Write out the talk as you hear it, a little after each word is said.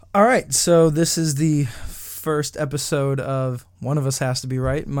All right, so this is the first episode of One of Us Has to Be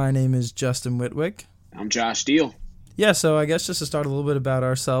Right. My name is Justin Whitwick. I'm Josh Deal. Yeah, so I guess just to start a little bit about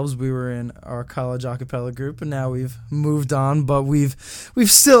ourselves, we were in our college a cappella group, and now we've moved on, but we've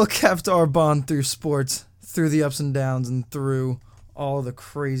still kept our bond through sports, through the ups and downs, and through all the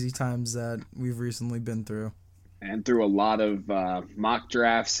crazy times that we've recently been through. And through a lot of mock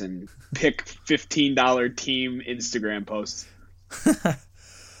drafts and pick $15 team Instagram posts.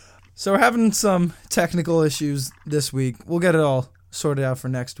 So we're having some technical issues this week. We'll get it all sorted out for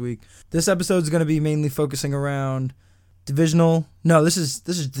next week. This episode is going to be mainly focusing around divisional. No, this is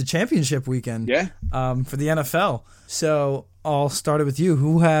the championship weekend. Yeah. For the NFL. So I'll start it with you.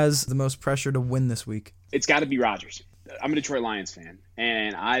 Who has the most pressure to win this week? It's got to be Rodgers. I'm a Detroit Lions fan,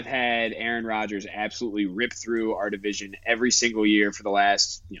 and I've had Aaron Rodgers absolutely rip through our division every single year for the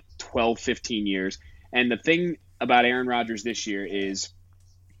last 12, 15 years. And the thing about Aaron Rodgers this year is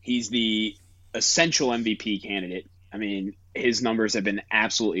he's the essential MVP candidate. I mean, his numbers have been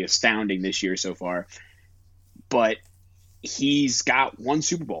absolutely astounding this year so far. But he's got one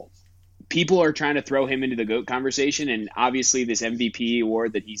Super Bowl. People are trying to throw him into the GOAT conversation, and obviously this MVP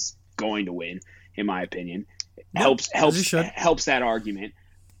award that he's going to win, in my opinion, helps that argument.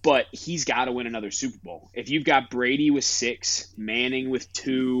 But he's got to win another Super Bowl. If you've got Brady with 6, Manning with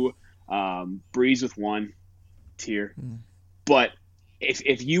 2, Breeze with 1 tier. But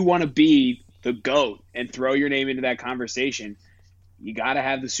if you want to be the GOAT and throw your name into that conversation, you got to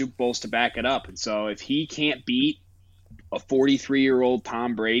have the Super Bowls to back it up. And so if he can't beat a 43-year-old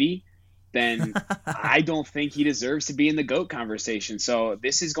Tom Brady, then I don't think he deserves to be in the GOAT conversation. So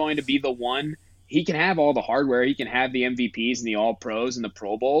this is going to be the one. He can have all the hardware. He can have the MVPs and the All-Pros and the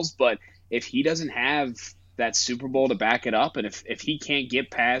Pro Bowls. But if he doesn't have that Super Bowl to back it up, and if he can't get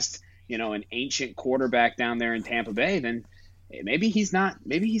past an ancient quarterback down there in Tampa Bay, then maybe he's not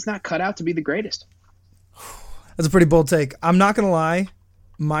cut out to be the greatest. That's a pretty bold take. I'm not going to lie.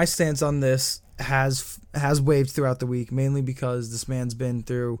 My stance on this has waved throughout the week, mainly because this man's been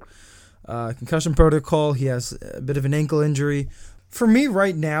through concussion protocol. He has a bit of an ankle injury. For me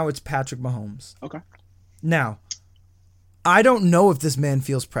right now, it's Patrick Mahomes. Okay. Now, I don't know if this man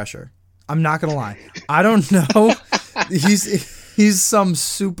feels pressure. I'm not going to lie. I don't know. He's some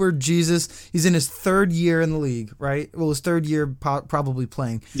super Jesus. He's in his 3rd year in the league, right? Well, his 3rd year probably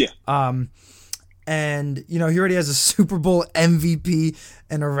playing. Yeah. And, he already has a Super Bowl MVP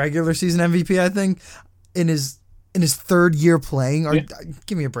and a regular season MVP, I think, in his 3rd year playing. Or,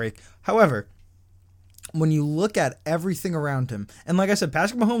 give me a break. However, when you look at everything around him, and like I said,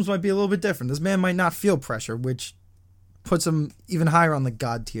 Patrick Mahomes might be a little bit different. This man might not feel pressure, which puts him even higher on the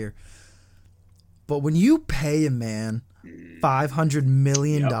God tier. But when you pay a man $500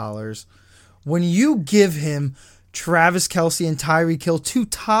 million, when you give him Travis Kelce and Tyreek Hill, 2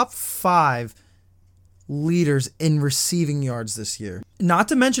 top 5 leaders in receiving yards this year, not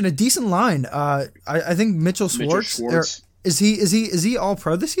to mention a decent line. I think Mitchell Schwartz. Is he all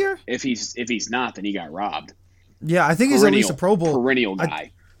pro this year? If he's not, then he got robbed. Yeah, I think he's at least a Pro Bowl. Perennial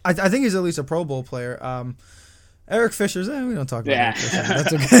guy. I think he's at least a Pro Bowl player. Eric Fisher's. We don't talk about Eric Fisher.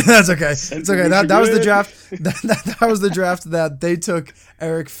 That's okay. That's okay. It's okay. That was the draft. That was the draft that they took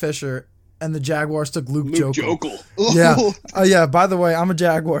Eric Fisher, and the Jaguars took Luke Jokel. Yeah. By the way, I'm a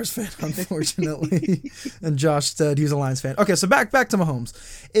Jaguars fan, unfortunately, and Josh said he's a Lions fan. Okay, so back to Mahomes.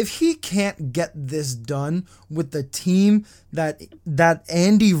 If he can't get this done with the team that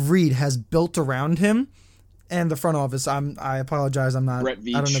Andy Reid has built around him and the front office, I apologize. I'm not. Brett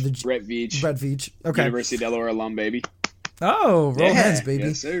Veach. I don't know Brett Veach. Okay. University of Delaware alum, baby. Oh, roll heads, baby.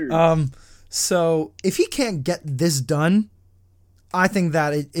 Yes, sir. So if he can't get this done, I think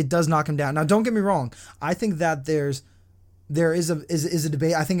that it does knock him down. Now, don't get me wrong. I think that there is a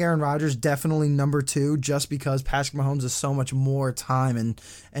debate. I think Aaron Rodgers definitely number 2, just because Patrick Mahomes has so much more time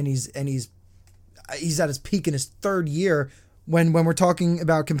and he's at his peak in his 3rd year. When we're talking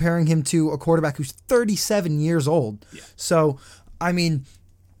about comparing him to a quarterback who's 37 years old. Yeah. So, I mean,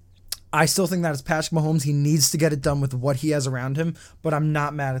 I still think that it's Patrick Mahomes. He needs to get it done with what he has around him, but I'm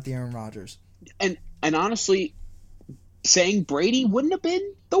not mad at the Aaron Rodgers. And honestly, saying Brady wouldn't have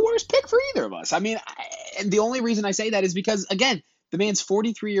been the worst pick for either of us. I mean, and the only reason I say that is because, again, the man's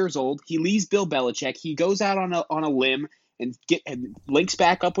 43 years old. He leaves Bill Belichick. He goes out on a limb and links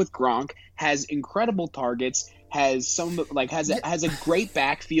back up with Gronk, has incredible targets, has a great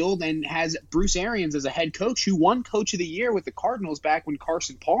backfield, and has Bruce Arians as a head coach who won Coach of the Year with the Cardinals back when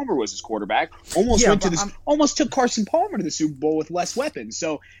Carson Palmer was his quarterback. Almost took Carson Palmer to the Super Bowl with less weapons.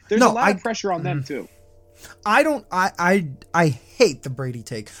 So there's a lot of pressure on them too. I hate the Brady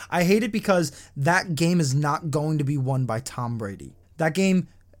take. I hate it because that game is not going to be won by Tom Brady. That game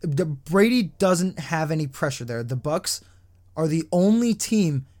Brady doesn't have any pressure there. The Bucks are the only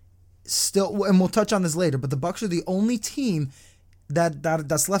team still, and we'll touch on this later, but the Bucks are the only team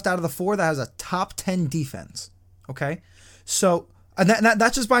that's left out of the four that has a top 10 defense. Okay, so and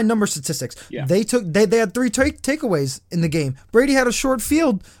that's just by number statistics. Yeah. They had three takeaways in the game. Brady had a short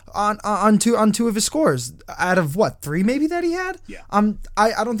field on two of his scores out of what, three maybe that he had. Yeah.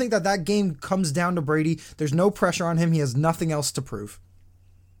 I don't think that game comes down to Brady. There's no pressure on him. He has nothing else to prove.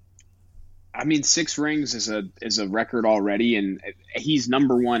 I mean, 6 rings is a record already, and he's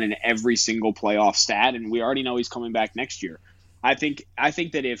number one in every single playoff stat, and we already know he's coming back next year. I think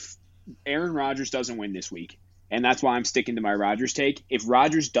that if Aaron Rodgers doesn't win this week, and that's why I'm sticking to my Rodgers take, if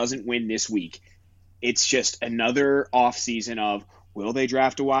Rodgers doesn't win this week, it's just another offseason of, will they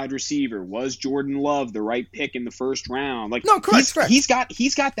draft a wide receiver? Was Jordan Love the right pick in the first round? Like, no, correct. He's got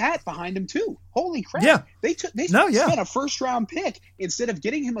that behind him too. Holy crap! Yeah. They spent a first round pick instead of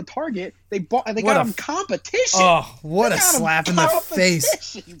getting him a target. They got him competition. Oh, what a slap in the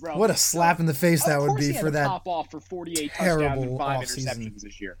face! Bro. What a slap in the face that would be for that pop off for 48 touchdowns and 5 interceptions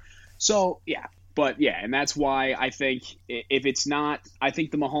this year. So yeah. But yeah, and that's why I think if it's not, I think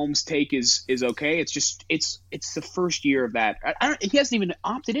the Mahomes take is okay. It's just it's the first year of that. He hasn't even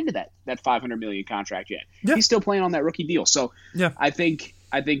opted into that $500 million contract yet. Yeah. He's still playing on that rookie deal. So yeah. I think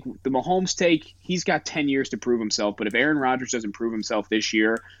the Mahomes take, he's got 10 years to prove himself. But if Aaron Rodgers doesn't prove himself this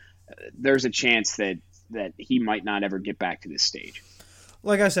year, there's a chance that he might not ever get back to this stage.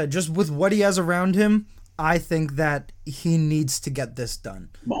 Like I said, just with what he has around him, I think that he needs to get this done.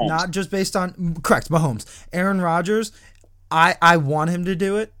 Mahomes. Not just based on... Correct, Mahomes. Aaron Rodgers, I want him to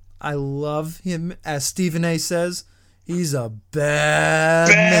do it. I love him. As Stephen A. says, he's a bad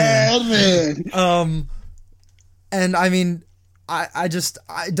man. And I mean, I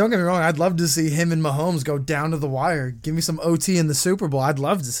don't get me wrong, I'd love to see him and Mahomes go down to the wire. Give me some OT in the Super Bowl. I'd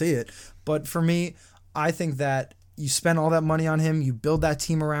love to see it. But for me, I think that you spend all that money on him. You build that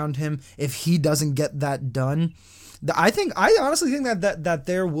team around him. If he doesn't get that done, I honestly think that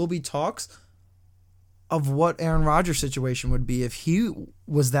there will be talks of what Aaron Rodgers' situation would be if he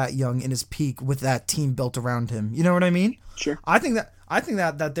was that young in his peak with that team built around him. You know what I mean? Sure. I think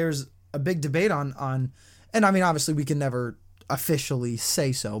that there's a big debate on, and I mean obviously we can never officially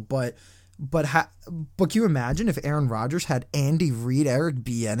say so, but can you imagine if Aaron Rodgers had Andy Reid, Eric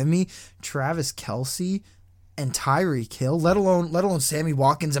Bieniemy, Travis Kelce, and Tyreek Hill, let alone Sammy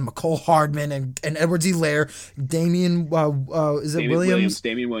Watkins and McCole Hardman and Edwards-Helaire, Damian Williams?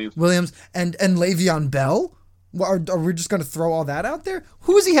 Damian Williams. Williams and Le'Veon Bell? Are we just going to throw all that out there?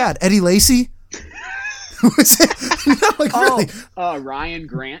 Who has he had? Eddie Lacy? Who is it? No, like really? Ryan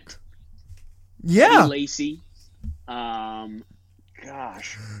Grant. Yeah. Eddie Lacy.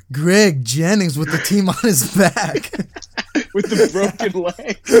 Gosh. Greg Jennings with the team on his back. With the broken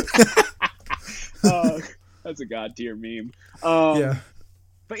leg. That's a god tier meme. Yeah.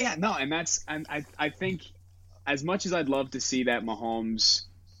 But yeah, no, and I think as much as I'd love to see that Mahomes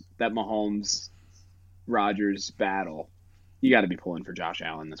Rodgers battle, you got to be pulling for Josh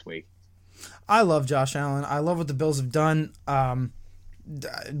Allen this week. I love Josh Allen. I love what the Bills have done. Love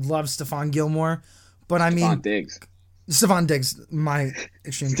Stephon Gilmore, but I mean Stephon Diggs, my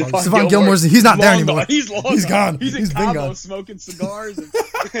extreme plug. Stephon Gilmore's he's not there anymore. He's gone. He's in Cabo smoking cigars.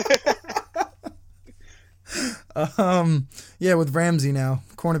 Yeah, with Ramsey now,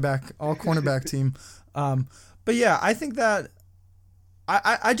 all cornerback team. But yeah, I think that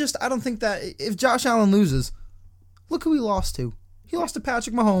I don't think that if Josh Allen loses, look who he lost to. He lost to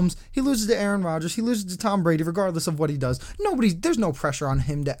Patrick Mahomes. He loses to Aaron Rodgers. He loses to Tom Brady, regardless of what he does. There's no pressure on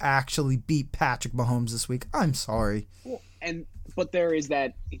him to actually beat Patrick Mahomes this week. I'm sorry. Well, but there is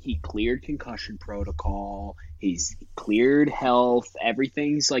that he cleared concussion protocol. He's cleared health.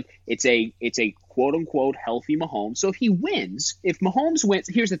 Everything's like it's a quote unquote healthy Mahomes. So if Mahomes wins,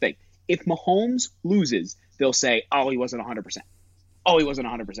 here's the thing: if Mahomes loses, they'll say, "Oh, he wasn't 100%. Oh, he wasn't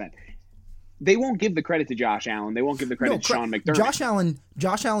 100%." They won't give the credit to Josh Allen. They won't give the credit to Sean McDermott.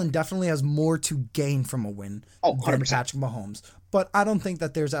 Josh Allen definitely has more to gain from a win than Patrick Mahomes. But I don't think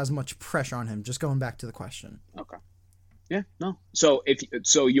that there's as much pressure on him. Just going back to the question. Okay. Yeah, no. So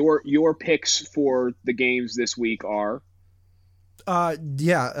your picks for the games this week are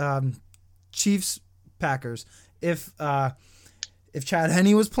Chiefs, Packers. If Chad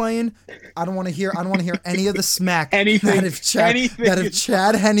Henne was playing, I don't want to hear any of the smack. If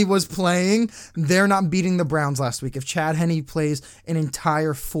Chad Henne was playing, they're not beating the Browns last week. If Chad Henne plays an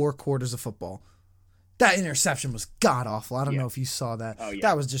entire 4 quarters of football. That interception was god awful. I don't know if you saw that. Oh, yeah.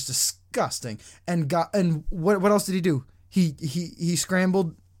 That was just disgusting. And what else did he do? He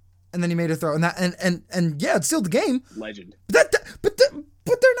scrambled and then he made a throw. And yeah, it's still the game. Legend. But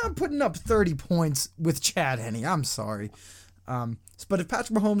but they're not putting up 30 points with Chad Henne. I'm sorry. But if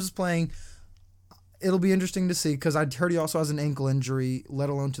Patrick Mahomes is playing, it'll be interesting to see because I heard he also has an ankle injury, let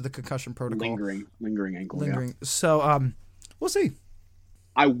alone to the concussion protocol. Lingering ankle. Yeah. So we'll see.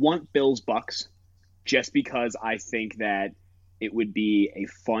 I want Bills-Bucks just because I think that it would be a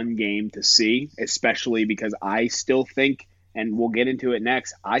fun game to see, especially because I still think, and we'll get into it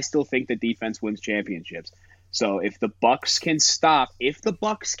next, I still think that defense wins championships. So if the Bucks can stop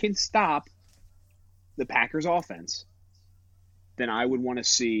the Packers offense, then I would want to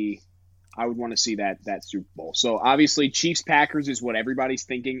see that Super Bowl. So obviously Chiefs-Packers is what everybody's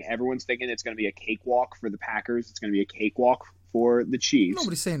thinking. Everyone's thinking it's going to be a cakewalk for the Packers. It's going to be a cakewalk for the Chiefs.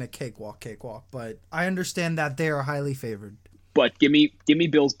 Nobody's saying a cakewalk, but I understand that they are highly favored. But give me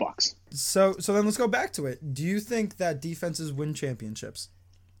Bills-Bucks. So then let's go back to it. Do you think that defenses win championships?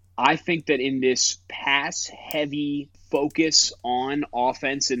 I think that in this pass-heavy focus on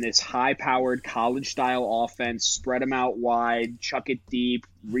offense, in this high-powered college-style offense, spread them out wide, chuck it deep,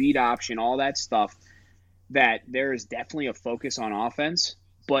 read option, all that stuff, that there is definitely a focus on offense.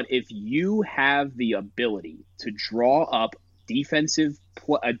 But if you have the ability to draw up a defensive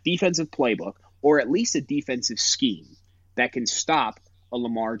playbook, or at least a defensive scheme that can stop a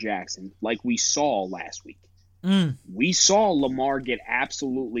Lamar Jackson like we saw last week. We saw Lamar get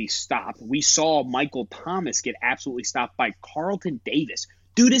absolutely stopped. We saw Michael Thomas get absolutely stopped by Carlton Davis.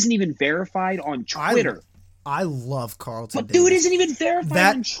 Dude isn't even verified on Twitter. I love Carlton Davis. Davis. Dude isn't even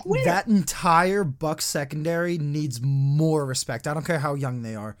verified on Twitter. That entire Bucs secondary needs more respect. I don't care how young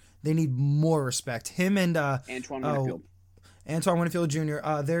they are. They need more respect. Him and Antoine Winfield. Antoine Winfield Jr.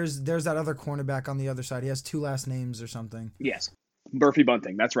 There's that other cornerback on the other side. He has 2 last names or something. Yes. Murphy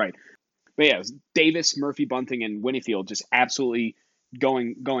Bunting. That's right. But yeah, it was Davis, Murphy Bunting, and Winfield just absolutely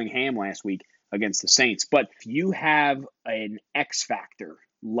going ham last week against the Saints. But if you have an X factor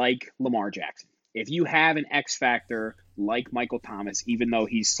like Lamar Jackson, if you have an X factor like Michael Thomas, even though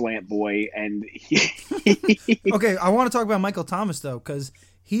he's slant boy and Okay, I want to talk about Michael Thomas though, because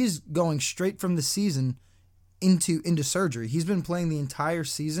he's going straight from the season into surgery. He's been playing the entire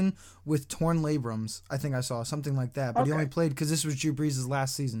season with torn labrums. I think I saw something like that, but He only played because this was Drew Brees'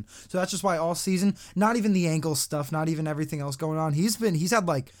 last season. So that's just why all season, not even the ankle stuff, not even everything else going on. He's had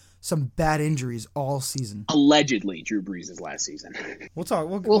like some bad injuries all season. Allegedly, Drew Brees' last season. We'll talk.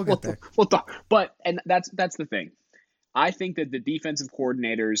 We'll get there. We'll talk. But that's the thing. I think that the defensive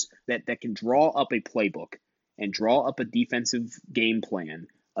coordinators that can draw up a playbook and draw up a defensive game plan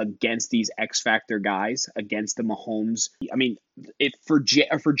against these X factor guys, against the Mahomes. I mean, for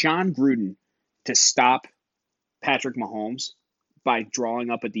John Gruden to stop Patrick Mahomes by drawing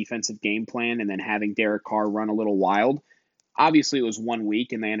up a defensive game plan and then having Derek Carr run a little wild, obviously it was 1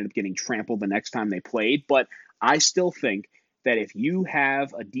 week and they ended up getting trampled the next time they played. But I still think that if you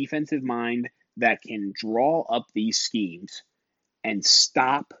have a defensive mind that can draw up these schemes and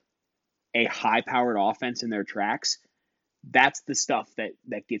stop a high-powered offense in their tracks, that's the stuff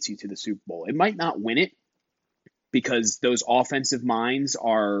that gets you to the Super Bowl. It might not win it because those offensive minds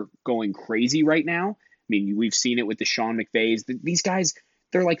are going crazy right now. I mean, we've seen it with the Sean McVays. These guys,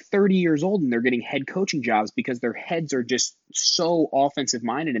 they're like 30 years old and they're getting head coaching jobs because their heads are just so offensive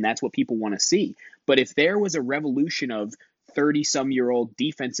minded, and that's what people want to see. But if there was a revolution of 30-some-year-old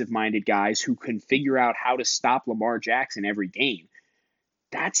defensive minded guys who can figure out how to stop Lamar Jackson every game,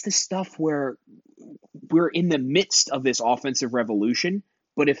 that's the stuff where we're in the midst of this offensive revolution.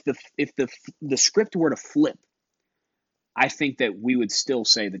 But if the script were to flip, I think that we would still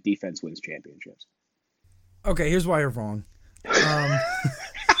say the defense wins championships. Okay, here's why you're wrong.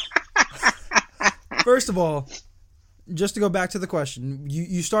 First of all, just to go back to the question,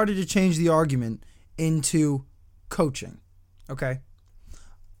 you started to change the argument into coaching. Okay?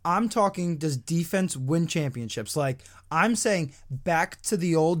 I'm talking, does defense win championships? Like, I'm saying back to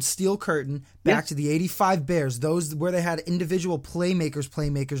the old steel curtain, back to the 85 Bears, those where they had individual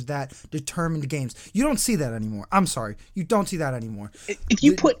playmakers that determined games. You don't see that anymore. I'm sorry. You don't see that anymore. If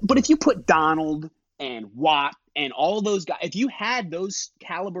you put Donald and Watt and all those guys, if you had those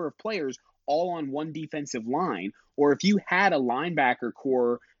caliber of players all on one defensive line, or if you had a linebacker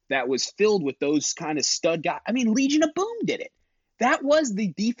core that was filled with those kind of stud guys, I mean, Legion of Boom did it. That was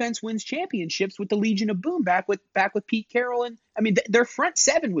the defense wins championships with the Legion of Boom back with Pete Carroll. And I mean, their front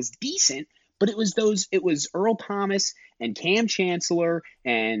seven was decent, but it was Earl Thomas and Cam Chancellor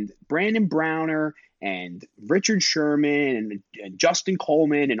and Brandon Browner and Richard Sherman and Justin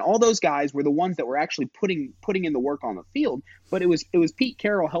Coleman, and all those guys were the ones that were actually putting in the work on the field. But it was Pete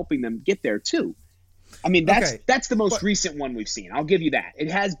Carroll helping them get there too. I mean, Okay. that's the most recent one we've seen. I'll give you that. It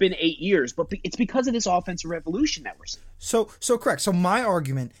has been 8 years, but it's because of this offensive revolution that we're seeing. So correct. So my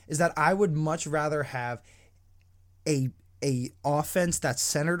argument is that I would much rather have a offense that's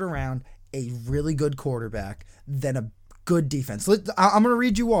centered around a really good quarterback than a good defense. I'm going to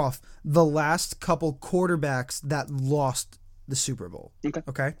read you off the last couple quarterbacks that lost the Super Bowl.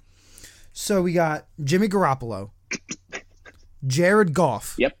 Okay. So we got Jimmy Garoppolo, Jared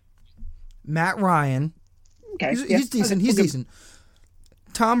Goff. Yep. Matt Ryan. Okay. He's decent. He's decent.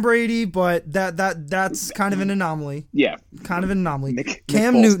 Tom Brady, but that's kind of an anomaly. Yeah. Kind of an anomaly.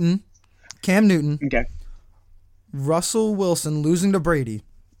 Cam Newton. Okay. Russell Wilson losing to Brady.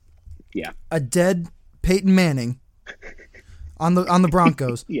 Yeah. A dead Peyton Manning on the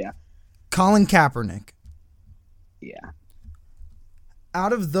Broncos. Yeah. Colin Kaepernick. Yeah.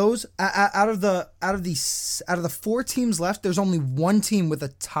 Out of those, out of the 4 teams left, there's only one team with a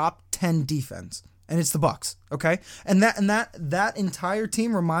top 10 defense, and it's the Bucs. Okay, and that entire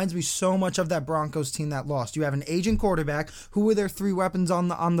team reminds me so much of that Broncos team that lost. You have an aging quarterback. Who were their 3 weapons on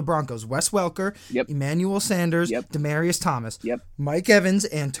the Broncos? Wes Welker, Yep. Emmanuel Sanders, Yep. Demarius Thomas, Yep. Mike Evans,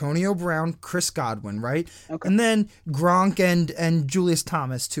 Antonio Brown, Chris Godwin, right? Okay. And then Gronk and Julius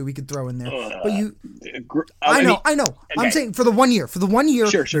Thomas too. We could throw in there, but you. I know. Okay. I'm saying for the 1 year.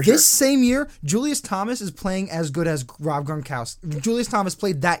 Sure. This same year, Julius Thomas is playing as good as Rob Gronkowski. Julius Thomas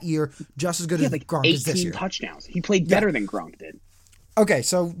played that year just as good as Gronk is this 18 year. touchdowns. He played better than Gronk did. Okay,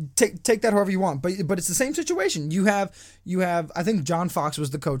 so take that however you want, but it's the same situation. You have I think John Fox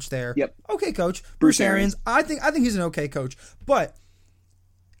was the coach there. Yep. Okay, coach. Bruce Arians. I think he's an okay coach, but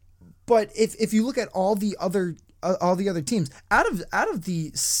if you look at all the other teams, out of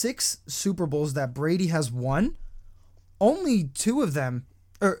the 6 Super Bowls that Brady has won, only two of them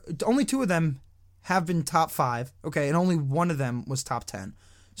have been top 5. Okay, and only one of them was top 10.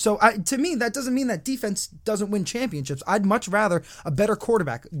 So to me, that doesn't mean that defense doesn't win championships. I'd much rather a better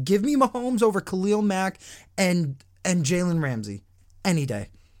quarterback. Give me Mahomes over Khalil Mack and Jalen Ramsey any day.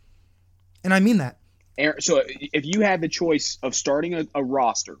 And I mean that. So if you had the choice of starting a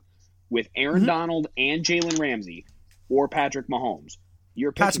roster with Aaron Donald and Jalen Ramsey or Patrick Mahomes,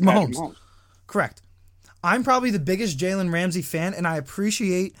 you're picking Patrick Mahomes. Correct. I'm probably the biggest Jalen Ramsey fan, and I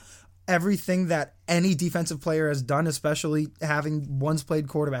appreciate everything that any defensive player has done, especially having once played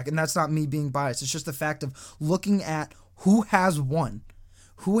quarterback. And that's not me being biased. It's just the fact of looking at who has won,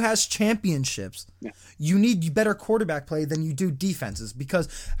 who has championships. Yeah. You need better quarterback play than you do defenses, because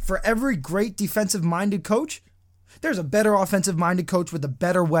for every great defensive-minded coach, there's a better offensive-minded coach with a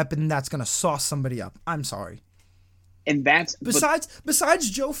better weapon that's going to sauce somebody up. I'm sorry. And that's... Besides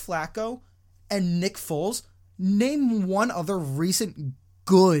Joe Flacco and Nick Foles, name one other recent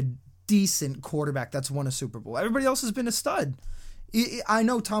good decent quarterback that's won a Super Bowl. Everybody else has been a stud. I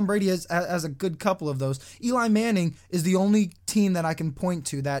know Tom Brady has a good couple of those. Eli Manning is the only team that I can point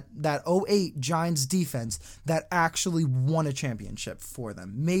to that 08 Giants defense that actually won a championship for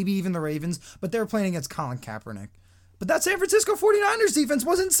them. Maybe even the Ravens, but they were playing against Colin Kaepernick. But that San Francisco 49ers defense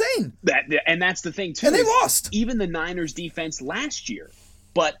was insane. And that's the thing, too. And they lost. Even the Niners defense last year.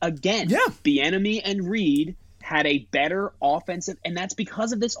 But again, Bieniemy and Reed had a better offensive, and that's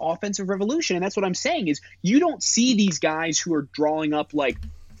because of this offensive revolution. And that's what I'm saying is you don't see these guys who are drawing up like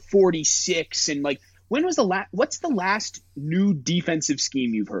 46 and like when was what's the last new defensive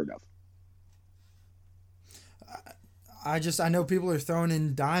scheme you've heard of? I know people are throwing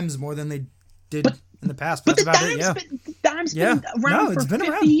in dimes more than they did in the past. But that's about it. Yeah, dimes been around for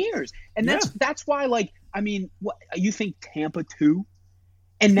 50 years, and that's why. Like, I mean, what you think Tampa 2?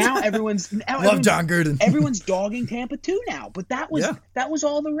 And now everyone's John Gruden. Everyone's dogging Tampa 2 now, but that was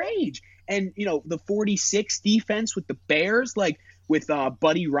all the rage. And the 46 defense with the Bears, like with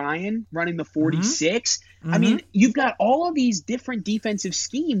Buddy Ryan running the 46. I mean, you've got all of these different defensive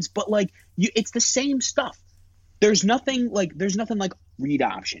schemes, but like it's the same stuff. There's nothing like read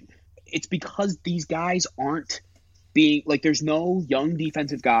option. It's because these guys aren't being like. There's no young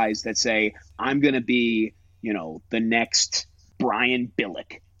defensive guys that say I'm going to be the next Brian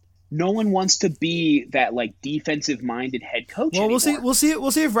Billick. No one wants to be that like defensive-minded head coach. Well, anymore. We'll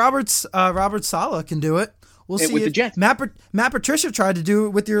see if Robert Saleh can do it. We'll see with if the Jets. Matt Patricia tried to do it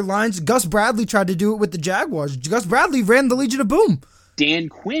with your Lions. Gus Bradley tried to do it with the Jaguars. Gus Bradley ran the Legion of Boom. Dan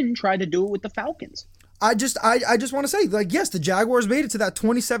Quinn tried to do it with the Falcons. I just want to say, like, yes, the Jaguars made it to that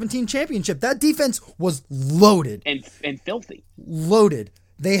 2017 championship. That defense was loaded and filthy. Loaded.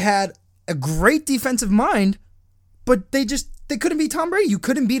 They had a great defensive mind, but they couldn't beat Tom Brady. You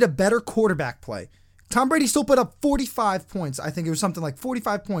couldn't beat a better quarterback play. Tom Brady still put up 45 points. I think it was something like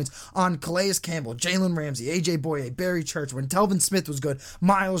 45 points on Calais Campbell, Jalen Ramsey, A.J. Boye, Barry Church, when Telvin Smith was good,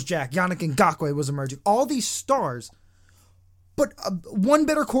 Miles Jack, Yannick Ngakoue was emerging. All these stars. But one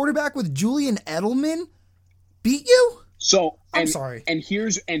better quarterback with Julian Edelman beat you? So I'm sorry. And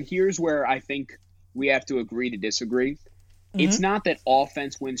here's where I think we have to agree to disagree. It's not that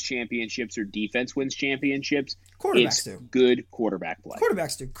offense wins championships or defense wins championships. Quarterbacks do. Good quarterback play.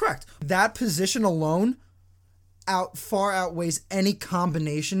 Quarterbacks do, correct. That position alone far outweighs any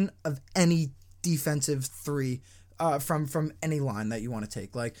combination of any defensive three from any line that you want to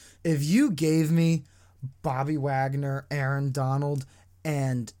take. Like, if you gave me Bobby Wagner, Aaron Donald,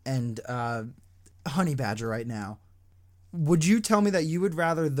 and Honey Badger right now, would you tell me that you would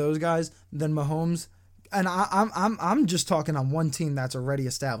rather those guys than Mahomes? And I'm just talking on one team that's already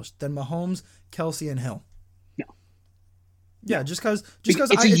established. Than Mahomes, Kelsey, and Hill. No. Yeah, just because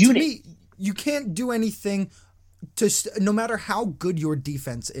it's a unit. To me, you can't do anything no matter how good your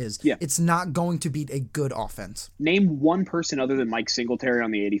defense is. Yeah. It's not going to beat a good offense. Name one person other than Mike Singletary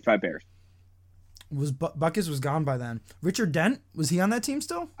on the '85 Bears. Buckets was gone by then. Richard Dent, was he on that team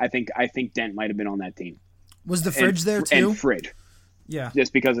still? I think Dent might have been on that team. Was the Fridge there too? And Frid. Yeah.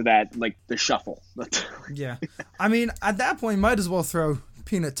 Just because of that, like the shuffle. Yeah. I mean, at that point, might as well throw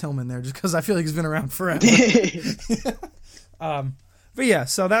Peanut Tillman there just because I feel like he's been around forever. But yeah,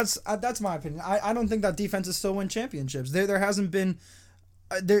 so that's my opinion. I don't think that defenses still win championships. There hasn't been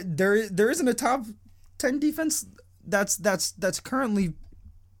there isn't a top 10 defense that's currently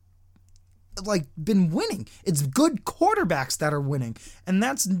like been winning. It's good quarterbacks that are winning, and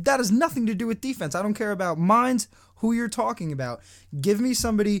that has nothing to do with defense. I don't care about minds, who you're talking about. Give me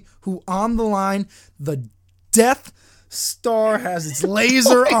somebody who on the line, the Death Star has its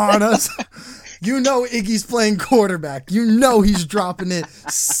laser on us. You know Iggy's playing quarterback. You know he's dropping it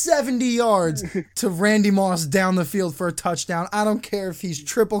 70 yards to Randy Moss down the field for a touchdown. I don't care if he's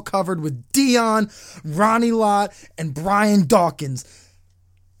triple covered with Dion, Ronnie Lott, and Brian Dawkins.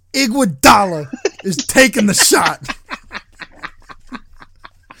 Iguodala is taking the shot.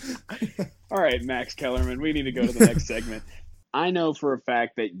 All right, Max Kellerman, we need to go to the next segment. I know for a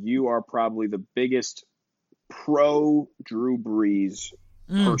fact that you are probably the biggest pro Drew Brees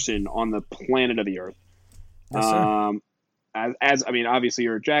person on the planet of the earth. Yes, sir. I mean, obviously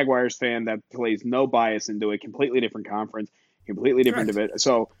you're a Jaguars fan that plays no bias into a completely different conference, completely different division.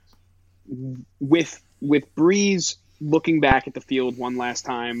 So with Brees looking back at the field one last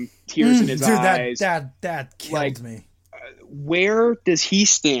time, tears in his eyes. That killed me. Where does he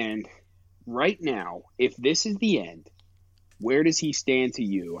stand right now? If this is the end, where does he stand to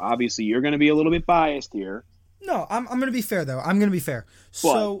you? Obviously, you're going to be a little bit biased here. No, I'm going to be fair, though. I'm going to be fair.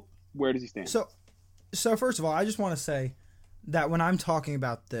 So where does he stand? So first of all, I just want to say that when I'm talking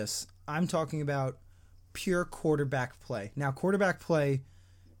about this, I'm talking about pure quarterback play. Now, quarterback play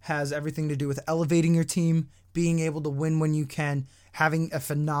has everything to do with elevating your team, being able to win when you can, having a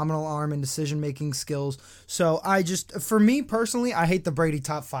phenomenal arm and decision-making skills. So for me personally, I hate the Brady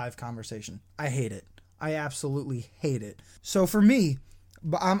top 5 conversation. I hate it. I absolutely hate it. So for me,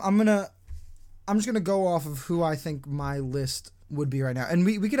 but I'm just gonna go off of who I think my list would be right now, and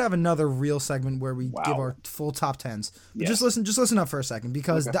we could have another real segment where we give our full top 10s. Yes. Just listen up for a second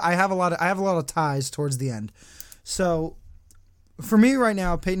because I have a lot of ties towards the end. So for me right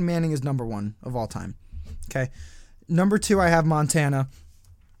now, Peyton Manning is number 1 of all time. Okay, number 2 I have Montana.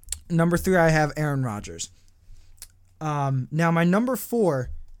 Number 3 I have Aaron Rodgers. Now my number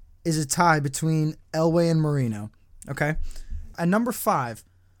 4 is a tie between Elway and Marino. Okay, at number 5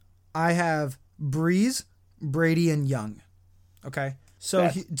 I have Breeze, Brady, and Young. Okay, so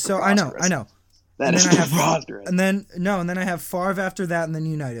I know. That is preposterous. And then I have Favre after that, and then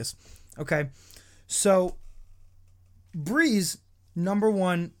Unitas. Okay, so Breeze, number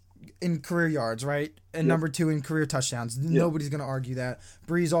 1 in career yards, right? And number 2 in career touchdowns. Nobody's going to argue that.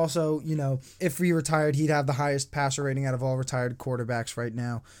 Breeze also, if he retired, he'd have the highest passer rating out of all retired quarterbacks right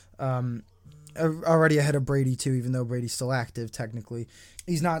now. Already ahead of Brady, too, even though Brady's still active, technically.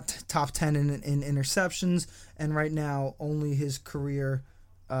 He's not top 10 in interceptions, and right now, only his career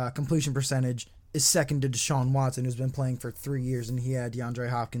completion percentage is second to Deshaun Watson, who's been playing for 3 years, and he had DeAndre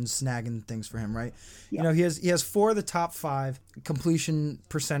Hopkins snagging things for him, right? Yeah. He has 4 of the top 5 completion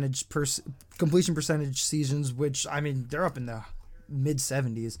percentage seasons, which, I mean, they're up in the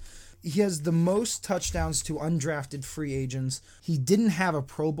mid-70s. He has the most touchdowns to undrafted free agents. He didn't have a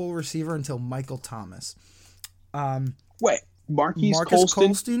Pro Bowl receiver until Michael Thomas. Wait, Marquise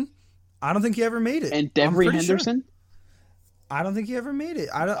Colston? I don't think he ever made it. And Devery Henderson? Sure. I don't think he ever made it.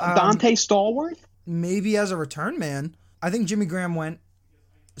 Dante Stallworth? Maybe as a return man. I think Jimmy Graham went.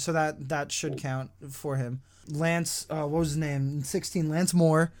 So that should count for him. Lance, what was his name? 16, Lance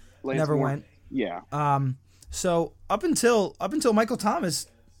Moore. Never went. Yeah. So up until Michael Thomas,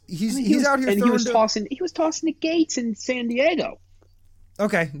 he's out here and throwing he was tossing to Gates in San Diego.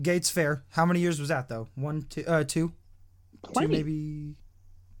 Okay, Gates fair. How many years was that though? 1, 2, 2, Plenty. maybe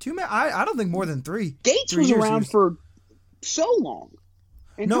 2. I don't think more than 3. Gates was around for so long.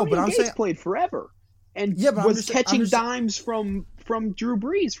 No, but I'm Gates saying played forever, and but was catching dimes from Drew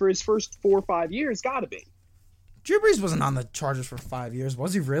Brees for his first 4 or 5 years. Got to be. Drew Brees wasn't on the Chargers for 5 years,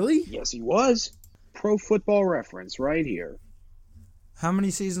 was he really? Yes, he was. Pro Football Reference right here. How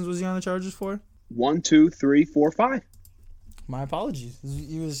many seasons was he on the Chargers for? 1, 2, 3, 4, 5. My apologies.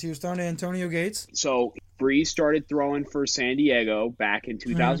 He was throwing to Antonio Gates. So Brees started throwing for San Diego back in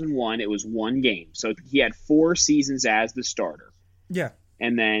 2001. It was 1 game. So he had 4 seasons as the starter. Yeah.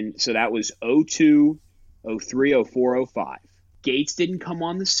 And then, so that was 02, 03, 04, 05. Gates didn't come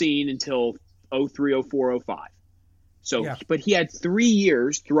on the scene until 03, 04, 05. So, but he had 3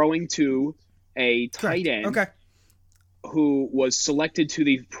 years throwing to a tight end who was selected to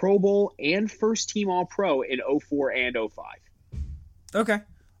the Pro Bowl and first team All-Pro in 04 and 05. Okay.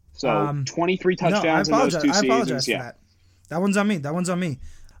 So 23 touchdowns in those 2 seasons. I apologize for that. That one's on me.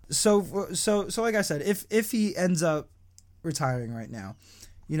 So like I said, if he ends up retiring right now,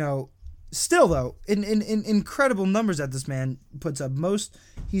 still though, in incredible numbers that this man puts up.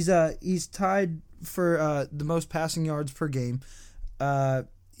 He's tied for the most passing yards per game.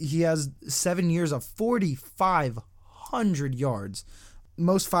 He has 7 years of 4,500 yards,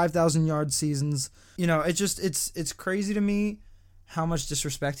 most 5,000 yard seasons. It's crazy to me how much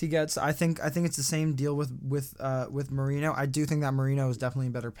disrespect he gets. I think it's the same deal with Marino. I do think that Marino is definitely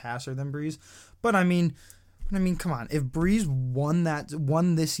a better passer than Brees, but I mean, come on. If Brees won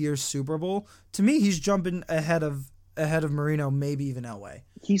this year's Super Bowl, to me, he's jumping ahead of Marino, maybe even Elway.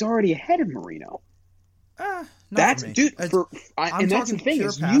 He's already ahead of Marino. That's dude. And that's the thing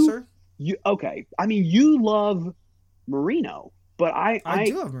is you okay. I mean, you love Marino, but I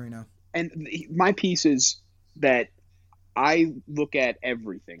do love Marino. And my piece is that I look at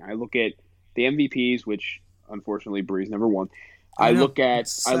everything. I look at the MVPs, which unfortunately Brees never won. I look at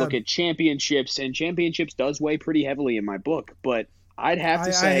championships, and championships does weigh pretty heavily in my book. But I'd have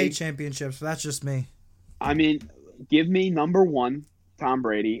to say I hate championships. But that's just me. I mean, give me number 1, Tom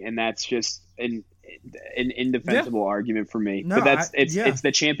Brady, and that's just an indefensible argument for me. No, but it's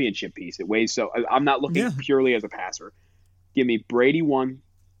the championship piece. It weighs so. I'm not looking purely as a passer. Give me Brady 1,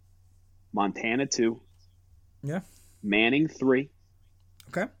 Montana 2, Manning 3,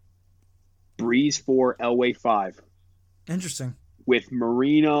 Brees 4, Elway 5. Interesting. With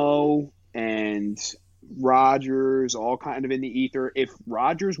Marino and Rodgers all kind of in the ether. If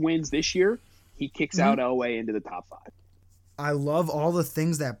Rodgers wins this year, he kicks out Elway into the top 5. I love all the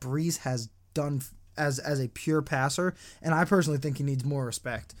things that Brees has done as a pure passer, and I personally think he needs more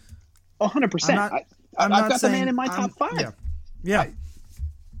respect. 100%. I've got the man in my top 5. Yeah.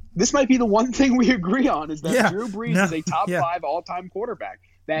 This might be the one thing we agree on is that Drew Brees is a top 5 all-time quarterback.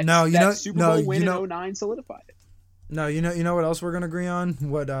 That Super Bowl win in 09 solidified it. No, you know what else we're gonna agree on?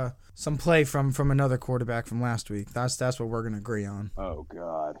 What some play from another quarterback from last week. That's what we're gonna agree on. Oh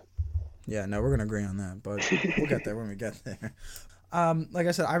God. Yeah, no, we're gonna agree on that, but we'll get there when we get there. Like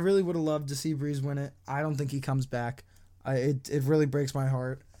I said, I really would have loved to see Brees win it. I don't think he comes back. It really breaks my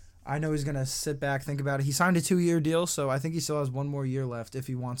heart. I know he's gonna sit back, think about it. He signed a 2-year deal, so I think he still has 1 more year left if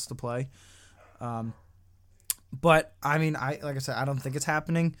he wants to play. But I mean, like I said, I don't think it's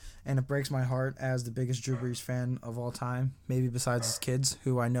happening, and it breaks my heart as the biggest Drew Brees fan of all time, maybe besides his kids,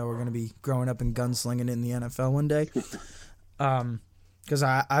 who I know are going to be growing up and gunslinging in the NFL one day. Because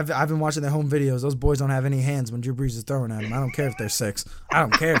I've been watching their home videos. Those boys don't have any hands when Drew Brees is throwing at them. I don't care if they're 6.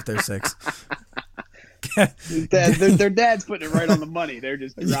 Their dad's putting it right on the money. They're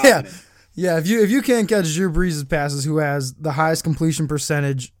just dropping it. Yeah, if you can't catch Drew Brees' passes, who has the highest completion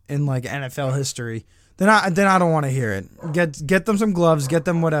percentage in like NFL history, then I don't want to hear it. Get them some gloves, get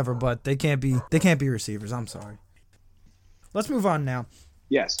them whatever, but they can't be receivers. I'm sorry. Let's move on now.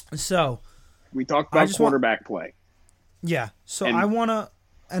 Yes. So we talked about quarterback play. Yeah. So I want to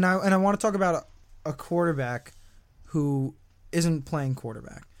talk about a quarterback who isn't playing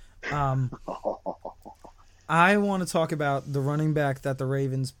quarterback. I want to talk about the running back that the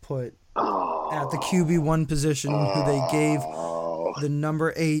Ravens put at the QB1 position, who they gave the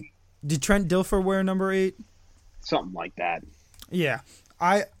number 8. Did Trent Dilfer wear number 8? Something like that. Yeah.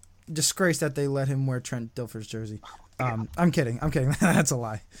 I disgrace that they let him wear Trent Dilfer's jersey. I'm kidding. That's a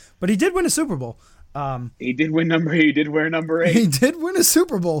lie. But he did win a Super Bowl. He did wear number 8. He did win a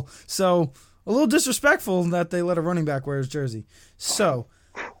Super Bowl. So a little disrespectful that they let a running back wear his jersey. So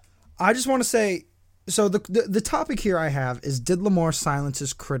I just want to say, so the topic here I have is, did Lamar silence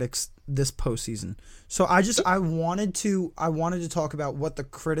his critics this postseason? So I wanted to talk about what the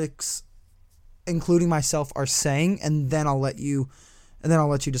critics, including myself, are saying, and then I'll let you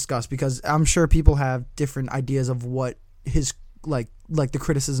discuss, because I'm sure people have different ideas of what his like the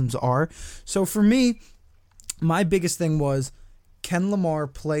criticisms are. So for me, my biggest thing was, can Lamar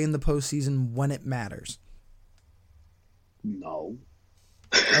play in the postseason when it matters? No.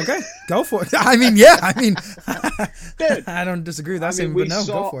 Okay, go for it. I mean, yeah. Dude, I don't disagree with that statement, we but no,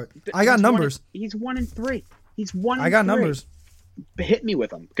 saw- go for it. I got numbers. He's 1-3. He's 1-3. I got numbers. Hit me with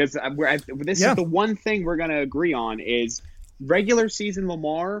them, because this Yeah. is the one thing we're gonna agree on is regular season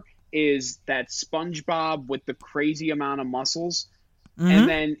Lamar is that SpongeBob with the crazy amount of muscles, and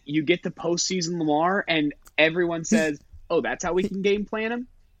then you get to postseason Lamar, and everyone says, "Oh, that's how we can game plan him."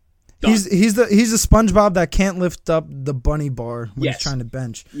 Done. He's the SpongeBob that can't lift up the bunny bar when Yes. he's trying to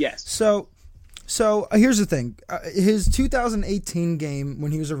bench. Yes. So here's the thing. His 2018 game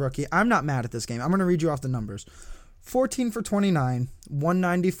when he was a rookie, I'm not mad at this game. I'm going to read you off the numbers. 14 for 29,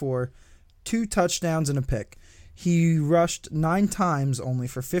 194, 2 touchdowns and a pick. He rushed 9 times only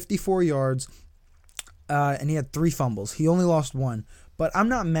for 54 yards, and he had 3 fumbles. He only lost 1. But I'm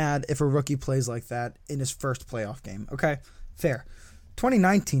not mad if a rookie plays like that in his first playoff game. Okay? Fair.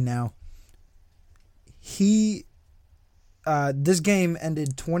 2019 now. This game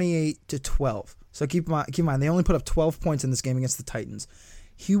ended 28-12. So keep in mind, they only put up 12 points in this game against the Titans.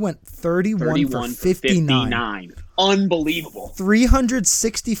 He went 31 for 59. Unbelievable.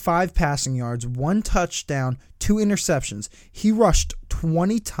 365 passing yards, 1 touchdown, 2 interceptions. He rushed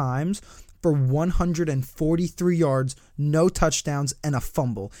 20 times for 143 yards, no touchdowns, and a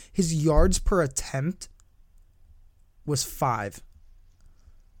fumble. His yards per attempt was 5.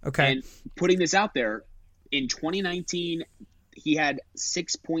 Okay. And putting this out there, in 2019, he had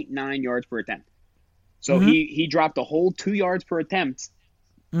 6.9 yards per attempt. So he dropped a whole 2 yards per attempt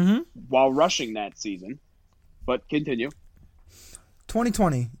while rushing that season. But continue.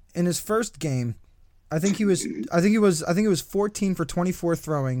 2020, in his first game, I think it was 14 for 24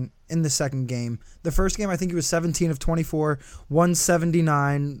 throwing in the second game. The first game, I think he was 17 of 24,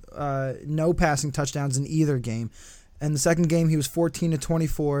 179, no passing touchdowns in either game. And the second game, he was 14 of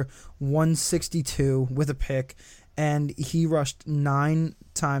 24, 162 with a pick, and he rushed 9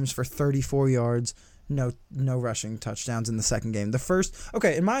 times for 34 yards, no rushing touchdowns in the second game.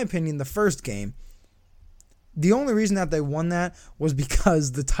 In my opinion, the first game, the only reason that they won that was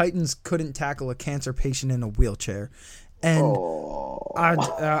because the Titans couldn't tackle a cancer patient in a wheelchair. And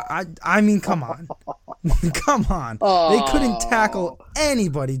I mean, come on. Come on. They couldn't tackle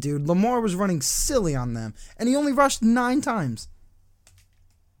anybody, dude. Lamar was running silly on them, and he only rushed 9 times.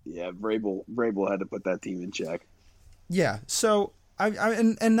 Yeah, Vrabel had to put that team in check. Yeah, so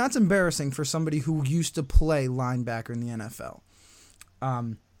and that's embarrassing for somebody who used to play linebacker in the NFL.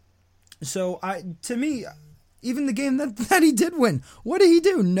 To me, even the game that he did win, what did he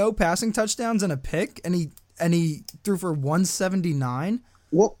do? No passing touchdowns and a pick, and he threw for 179.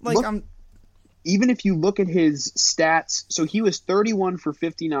 Well, even if you look at his stats, so he was 31 for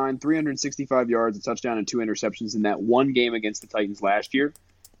 59, 365 yards, a touchdown, and 2 interceptions in that one game against the Titans last year.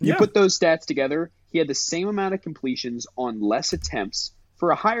 You put those stats together, he had the same amount of completions on less attempts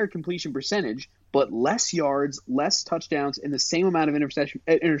for a higher completion percentage, but less yards, less touchdowns, and the same amount of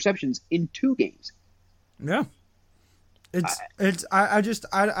interceptions in 2 games. Yeah. I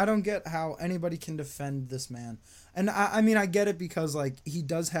don't get how anybody can defend this man. And I mean, I get it because like he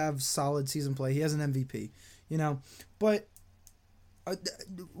does have solid season play. He has an MVP, but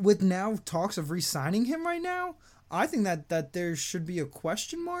with now talks of re-signing him right now, I think that there should be a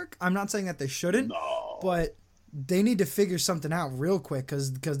question mark. I'm not saying that they shouldn't, but they need to figure something out real quick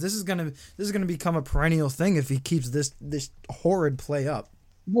because this is gonna become a perennial thing if he keeps this horrid play up.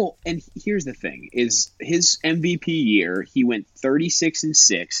 Well, and here's the thing: is his MVP year, he went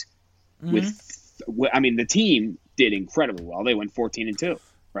 36-6 with. I mean, the team did incredibly well. They went 14-2,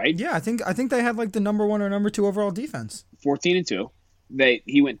 right? Yeah, I think they had like the number 1 or number 2 overall defense. 14-2.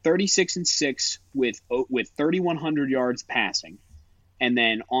 He went 36-6 with 3,100 yards passing, and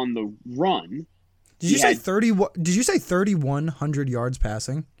then on the run, did you say 3,100 yards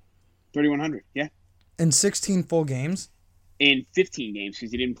passing? 3,100, yeah. In 16 full games. In 15 games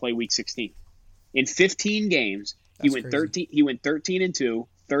because he didn't play week 16. In 15 games, he went 13-2,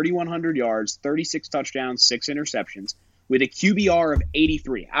 3,100 yards, 36 touchdowns, 6 interceptions, with a QBR of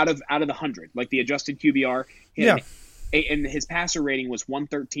 83 out of the 100, like the adjusted QBR. And his passer rating was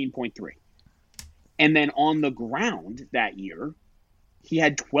 113.3. And then on the ground that year, he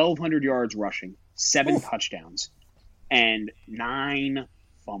had 1,200 yards rushing, 7 touchdowns, and 9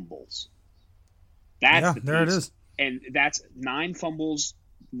 fumbles. That's the there it piece. is. And that's 9 fumbles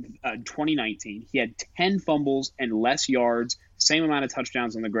in 2019. He had 10 fumbles and less yards, same amount of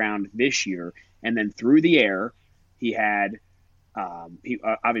touchdowns on the ground this year. And then through the air, he had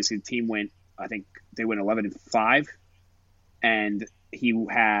obviously the team went, I think they went 11-5, and he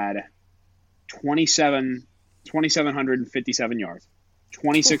had 2,757 yards,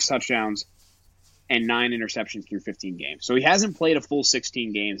 26 touchdowns, and 9 interceptions through 15 games. So he hasn't played a full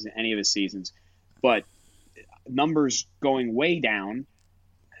 16 games in any of his seasons, but numbers going way down.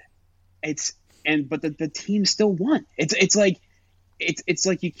 But the team still won. It's like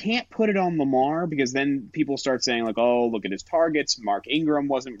you can't put it on Lamar, because then people start saying like, oh, look at his targets. Mark Ingram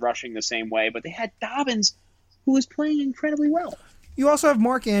wasn't rushing the same way, but they had Dobbins, who was playing incredibly well. You also have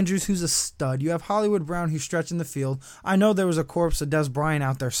Mark Andrews, who's a stud. You have Hollywood Brown, who's stretching the field. I know there was a corpse of Des Bryant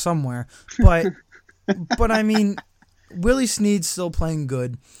out there somewhere, but I mean, Willie Snead's still playing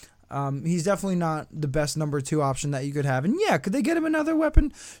good. He's definitely not the best number 2 option that you could have. And yeah, could they get him another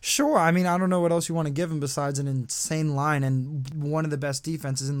weapon? Sure. I mean, I don't know what else you want to give him besides an insane line and one of the best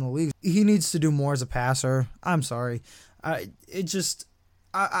defenses in the league. He needs to do more as a passer. I'm sorry.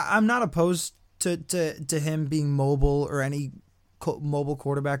 I'm not opposed to him being mobile or any mobile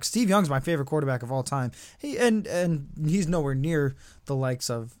quarterback. Steve Young's my favorite quarterback of all time. And he's nowhere near the likes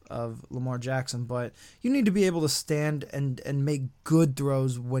of Lamar Jackson, but you need to be able to stand and make good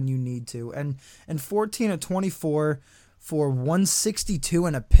throws when you need to. And 14 of 24 for 162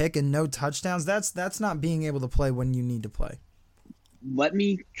 and a pick and no touchdowns, that's not being able to play when you need to play. Let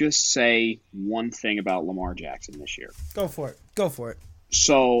me just say one thing about Lamar Jackson this year. Go for it.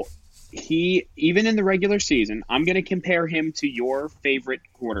 So he, even in the regular season, I'm going to compare him to your favorite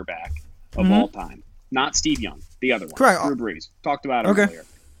quarterback of all time. Not Steve Young, the other one. Correct. Drew Brees. Talked about him earlier.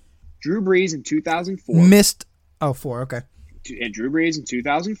 Drew Brees in 2004. Missed. Oh, 4, okay. And Drew Brees in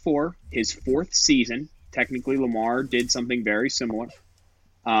 2004, his 4th season. Technically, Lamar did something very similar.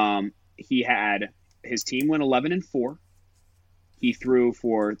 He had his team went 11-4. He threw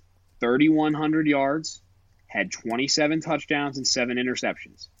for 3,100 yards, had 27 touchdowns and 7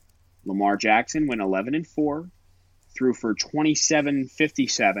 interceptions. Lamar Jackson went 11-4, threw for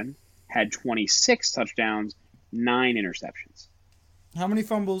 2,757, had 26 touchdowns, 9 interceptions. How many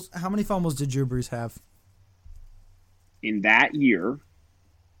fumbles did Drew Brees have? In that year,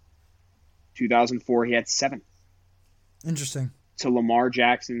 2004, he had 7. Interesting. To Lamar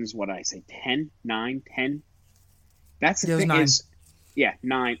Jackson's, 10, 9, 10. That's the thing 9. is,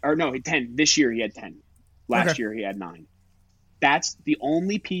 9. Or no, 10. This year he had 10. Last year he had 9. That's the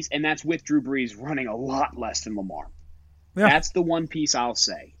only piece, and that's with Drew Brees running a lot less than Lamar. Yeah. That's the one piece I'll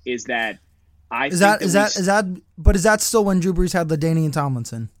say is that is that still when Drew Brees had LaDainian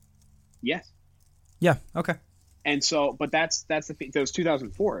Tomlinson? Yes. Yeah. Okay. And so, but that's the thing. That was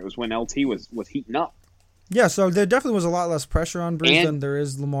 2004. It was when LT was heating up. Yeah. So there definitely was a lot less pressure on Brees than there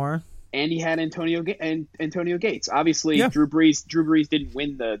is Lamar. And he had Antonio Gates. Obviously, yeah. Drew Brees didn't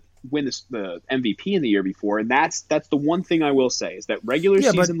win the MVP in the year before, and that's the one thing I will say is that regular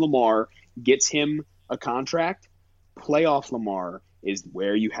season Lamar gets him a contract. Playoff Lamar is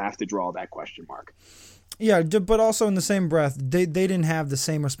where you have to draw that question mark. Yeah, but also in the same breath, they didn't have the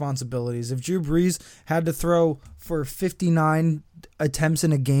same responsibilities. If Drew Brees had to throw for 59 attempts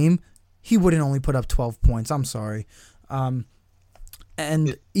in a game, he wouldn't only put up 12 points. I'm sorry. And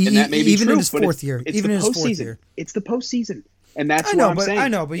that may be even true, in his fourth year. It's the postseason. And that's what I'm saying. I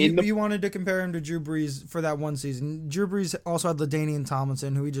know, but you wanted to compare him to Drew Brees for that one season. Drew Brees also had LaDainian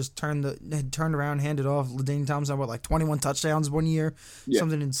Tomlinson, who he just turned around, handed off. LaDainian Tomlinson had 21 touchdowns one year,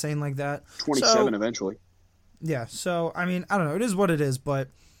 something insane like that. 27 eventually. Yeah, so I mean, I don't know. It is what it is, but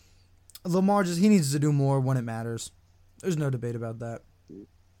Lamar he needs to do more when it matters. There's no debate about that.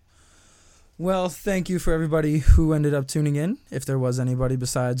 Well, thank you for everybody who ended up tuning in, if there was anybody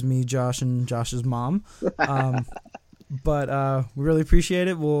besides me, Josh, and Josh's mom. But we really appreciate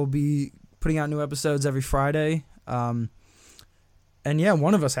it. We'll be putting out new episodes every Friday. And yeah,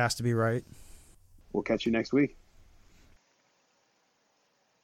 one of us has to be right. We'll catch you next week.